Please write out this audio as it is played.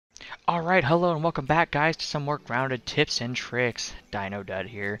Alright, hello and welcome back guys to some more grounded tips and tricks. Dino Dud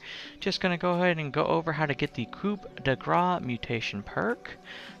here. Just going to go ahead and go over how to get the COUP de Gras Mutation perk.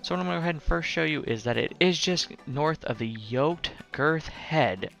 So what I'm going to go ahead and first show you is that it is just north of the yoked girth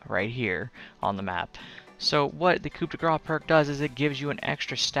head right here on the map. So what the COUP de Gras perk does is it gives you an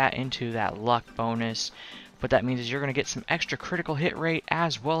extra stat into that luck bonus. What that means is you're going to get some extra critical hit rate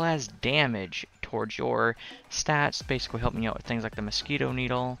as well as damage towards your stats, basically helping you out with things like the mosquito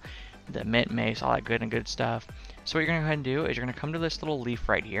needle, the mint mace, all that good stuff. So what you're going to go ahead and do is you're going to come to this little leaf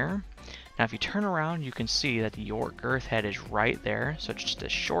right here. Now if you turn around, you can see that your girth head is right there, so it's just a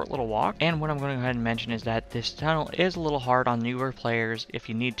short little walk. And what I'm going to go ahead and mention is that this tunnel is a little hard on newer players. If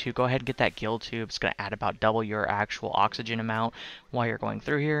you need to, go ahead and get that gill tube. It's going to add about double your actual oxygen amount while you're going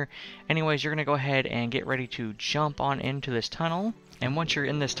through here. Anyways, you're going to go ahead and get ready to jump on into this tunnel. And once you're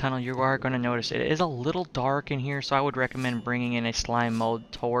in this tunnel, you are going to notice it is a little dark in here, so I would recommend bringing in a slime mold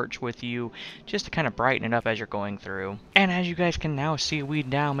torch with you just to kind of brighten it up as you're going through. And as you guys can now see, we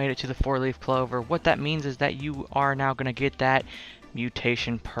now made it to the 4-leaf clover. What that means is that you are now going to get that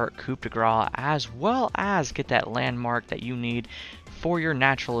mutation perk COUP de Gras, as well as get that landmark that you need for your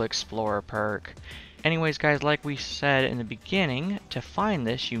natural explorer perk. Anyways guys, like we said in the beginning, to find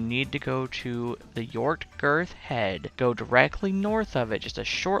this you need to go to the yoked girth head. Go directly north of it, just a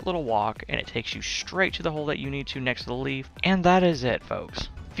short little walk, and it takes you straight to the hole that you need to next to the leaf. And that is it, folks.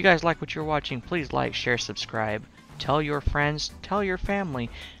 If you guys like what you're watching, please like, share, subscribe, tell your friends, tell your family,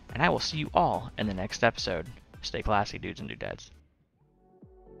 and I will see you all in the next episode. Stay classy, dudes and dudettes.